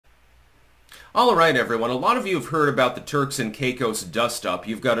All right, everyone. A lot of you have heard about the Turks and Caicos dust-up.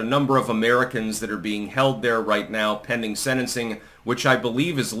 You've got a number of Americans that are being held there right now pending sentencing, which I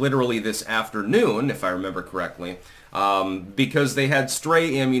believe is literally this afternoon, if I remember correctly, because they had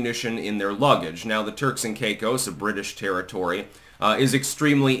stray ammunition in their luggage. Now, the Turks and Caicos, a British territory, is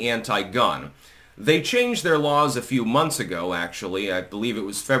extremely anti-gun. They changed their laws a few months ago, actually. I believe it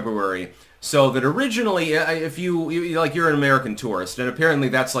was February. So that originally, if you're an American tourist, and apparently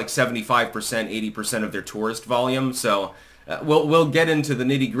that's like 75%, 80% of their tourist volume. So we'll get into the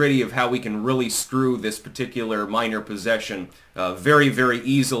nitty-gritty of how we can really screw this particular minor possession very, very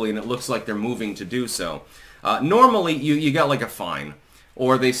easily, and it looks like they're moving to do so. Normally, you got like a fine.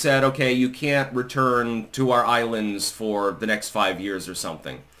 Or they said, okay, you can't return to our islands for the next 5 years or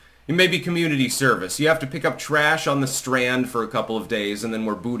something. It may be community service. You have to pick up trash on the strand for a couple of days, and then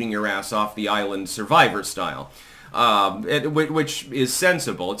we're booting your ass off the island Survivor style, which is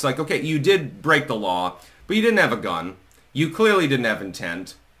sensible. It's like, okay, you did break the law, but you didn't have a gun. You clearly didn't have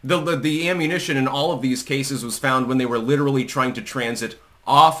intent. The ammunition in all of these cases was found when they were literally trying to transit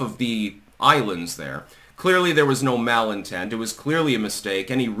off of the islands there. Clearly there was no malintent. It was clearly a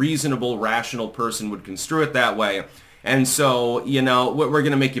mistake. Any reasonable, rational person would construe it that way. And so, you know, we're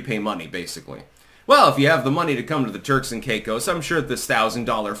going to make you pay money, basically. Well, if you have the money to come to the Turks and Caicos, I'm sure at this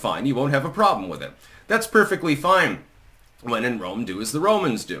 $1,000 fine, you won't have a problem with it. That's perfectly fine. When in Rome, do as the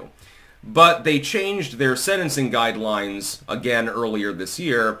Romans do. But they changed their sentencing guidelines again earlier this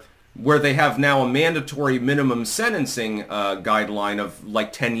year, where they have now a mandatory minimum sentencing guideline of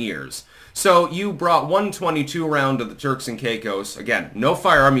like 10 years. So you brought 122 round to the Turks and Caicos. Again, no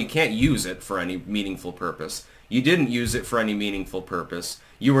firearm. You can't use it for any meaningful purpose. You didn't use it for any meaningful purpose.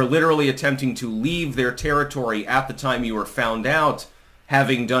 You were literally attempting to leave their territory at the time you were found out,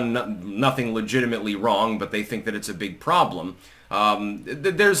 having done nothing legitimately wrong, but they think that it's a big problem.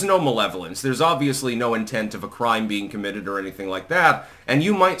 There's no malevolence. There's obviously no intent of a crime being committed or anything like that. And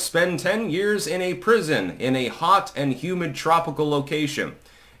you might spend 10 years in a prison in a hot and humid tropical location.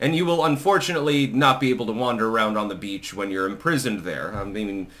 And you will unfortunately not be able to wander around on the beach when you're imprisoned there. I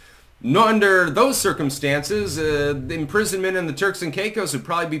mean, under those circumstances, imprisonment in the Turks and Caicos would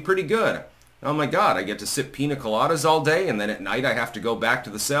probably be pretty good. Oh my god, I get to sip pina coladas all day, and then at night I have to go back to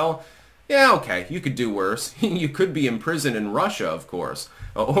the cell? Yeah, okay, you could do worse. You could be imprisoned in Russia, of course,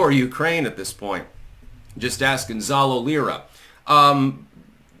 or Ukraine at this point. Just ask Gonzalo Lira.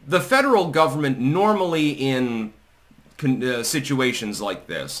 The federal government normally in situations like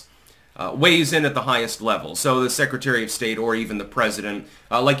this weighs in at the highest level. So the Secretary of State or even the President,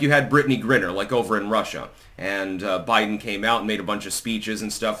 like you had Brittany Griner, like over in Russia. And Biden came out and made a bunch of speeches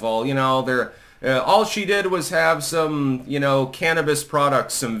and stuff. All, you know, all she did was have some, you know, cannabis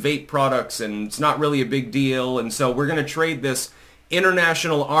products, some vape products, and it's not really a big deal. And so we're going to trade this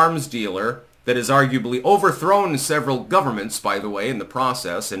international arms dealer that has arguably overthrown several governments, by the way, in the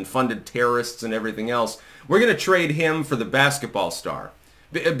process, and funded terrorists and everything else. We're going to trade him for the basketball star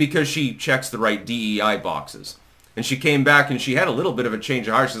because she checks the right DEI boxes. And she came back and she had a little bit of a change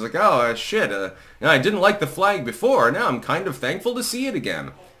of heart. She's like, oh, shit, I didn't like the flag before. Now I'm kind of thankful to see it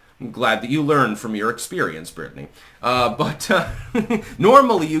again. I'm glad that you learned from your experience, Brittany. But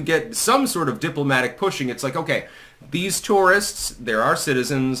normally you get some sort of diplomatic pushing. It's like, okay, these tourists, they're our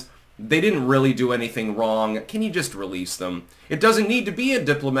citizens. They didn't really do anything wrong. Can you just release them? It doesn't need to be a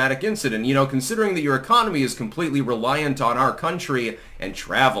diplomatic incident, you know, considering that your economy is completely reliant on our country and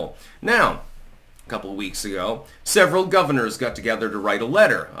travel. Now, a couple of weeks ago, several governors got together to write a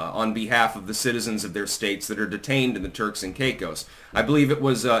letter on behalf of the citizens of their states that are detained in the Turks and Caicos. I believe it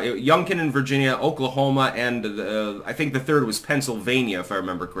was Youngkin in Virginia, Oklahoma, and I think the third was Pennsylvania, if I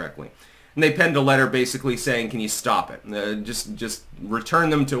remember correctly. And they penned a letter basically saying, can you stop it? Just return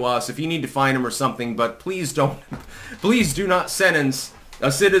them to us. If you need to fine them or something, but please do not sentence a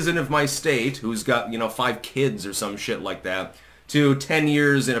citizen of my state who's got, you know, 5 kids or some shit like that to 10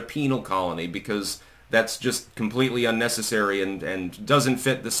 years in a penal colony, because that's just completely unnecessary and doesn't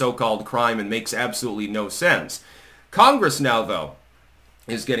fit the so-called crime and makes absolutely no sense. Congress now, though,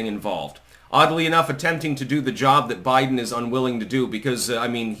 is getting involved. Oddly enough, attempting to do the job that Biden is unwilling to do because, I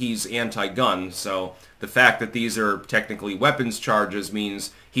mean, he's anti-gun, so the fact that these are technically weapons charges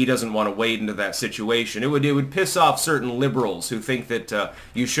means he doesn't want to wade into that situation. It would piss off certain liberals who think that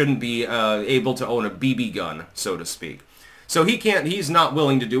you shouldn't be able to own a BB gun, so to speak. So he's not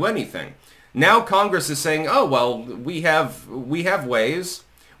willing to do anything. Now Congress is saying, oh, well, we have ways.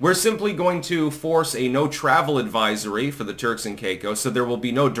 We're simply going to force a no-travel advisory for the Turks and Caicos, so there will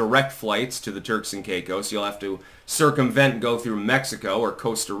be no direct flights to the Turks and Caicos. You'll have to circumvent and go through Mexico or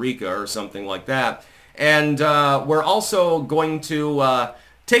Costa Rica or something like that. And we're also going to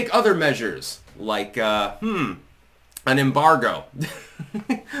Take other measures, like, an embargo.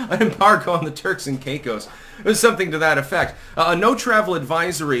 An embargo on the Turks and Caicos. Or something to that effect. A no-travel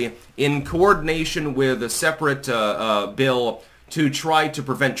advisory in coordination with a separate bill to try to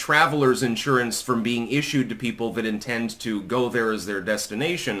prevent travelers' insurance from being issued to people that intend to go there as their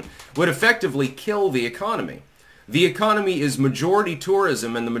destination would effectively kill the economy. The economy is majority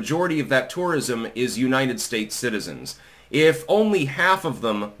tourism, and the majority of that tourism is United States citizens. If only half of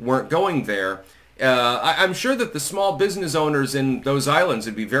them weren't going there, I'm sure that the small business owners in those islands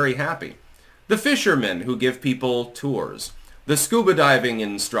would be very happy. The fishermen who give people tours, the scuba diving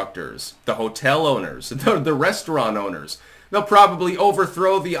instructors, the hotel owners, the restaurant owners. They'll probably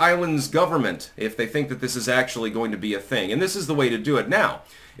overthrow the island's government if they think that this is actually going to be a thing. And this is the way to do it. Now,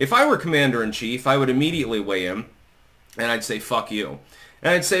 if I were commander-in-chief, I would immediately weigh in, and I'd say, fuck you.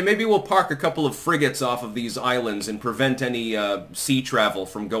 And I'd say, maybe we'll park a couple of frigates off of these islands and prevent any sea travel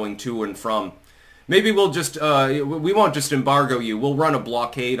from going to and from. Maybe we'll just, we won't just embargo you. We'll run a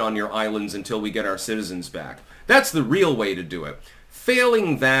blockade on your islands until we get our citizens back. That's the real way to do it.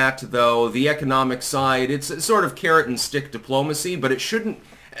 Failing that, though, the economic side, it's sort of carrot and stick diplomacy, but it shouldn't,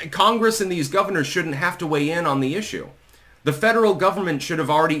 Congress and these governors shouldn't have to weigh in on the issue. The federal government should have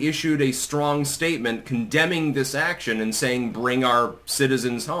already issued a strong statement condemning this action and saying, bring our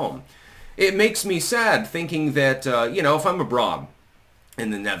citizens home. It makes me sad thinking that, you know, if I'm abroad, in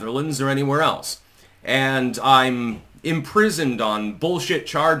the Netherlands or anywhere else, and I'm imprisoned on bullshit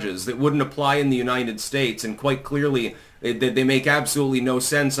charges that wouldn't apply in the United States, and quite clearly they make absolutely no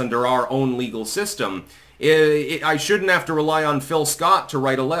sense under our own legal system, I shouldn't have to rely on Phil Scott to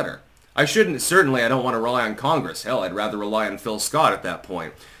write a letter. Certainly I don't want to rely on Congress. Hell, I'd rather rely on Phil Scott at that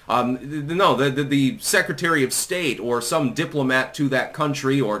point. No, the Secretary of State or some diplomat to that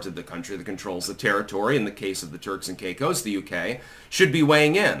country or to the country that controls the territory, in the case of the Turks and Caicos, the UK, should be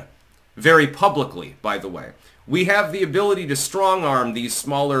weighing in. Very publicly, by the way. We have the ability to strong-arm these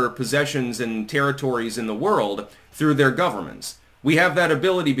smaller possessions and territories in the world through their governments. We have that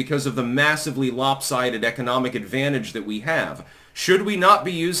ability because of the massively lopsided economic advantage that we have. Should we not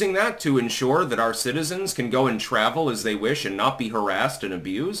be using that to ensure that our citizens can go and travel as they wish and not be harassed and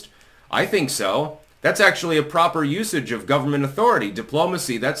abused? I think so. That's actually a proper usage of government authority.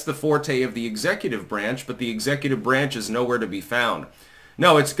 Diplomacy, that's the forte of the executive branch, but the executive branch is nowhere to be found.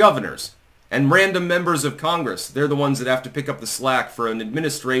 No, it's governors and random members of Congress. They're the ones that have to pick up the slack for an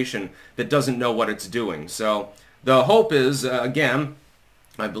administration that doesn't know what it's doing. So the hope is, again,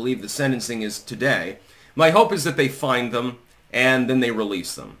 I believe the sentencing is today. My hope is that they find them and then they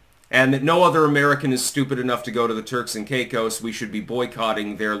release them. And that no other American is stupid enough to go to the Turks and Caicos. We should be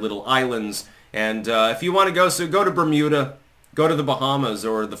boycotting their little islands. And if you want to go, so go to Bermuda, go to the Bahamas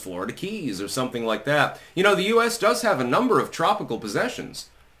or the Florida Keys or something like that. You know, the U.S. does have a number of tropical possessions.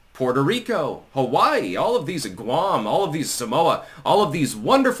 Puerto Rico, Hawaii, all of these, Guam, all of these, Samoa, all of these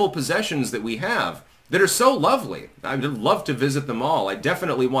wonderful possessions that we have that are so lovely. I'd love to visit them all. I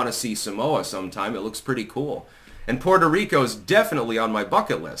definitely want to see Samoa sometime. It looks pretty cool. And Puerto Rico is definitely on my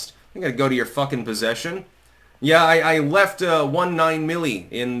bucket list. I'm going to go to your fucking possession. Yeah, I left 19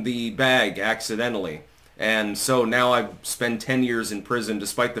 milli in the bag accidentally. And so now I've spent 10 years in prison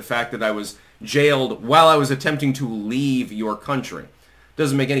despite the fact that I was jailed while I was attempting to leave your country.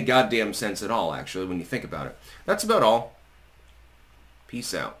 Doesn't make any goddamn sense at all, actually, when you think about it. That's about all.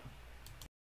 Peace out.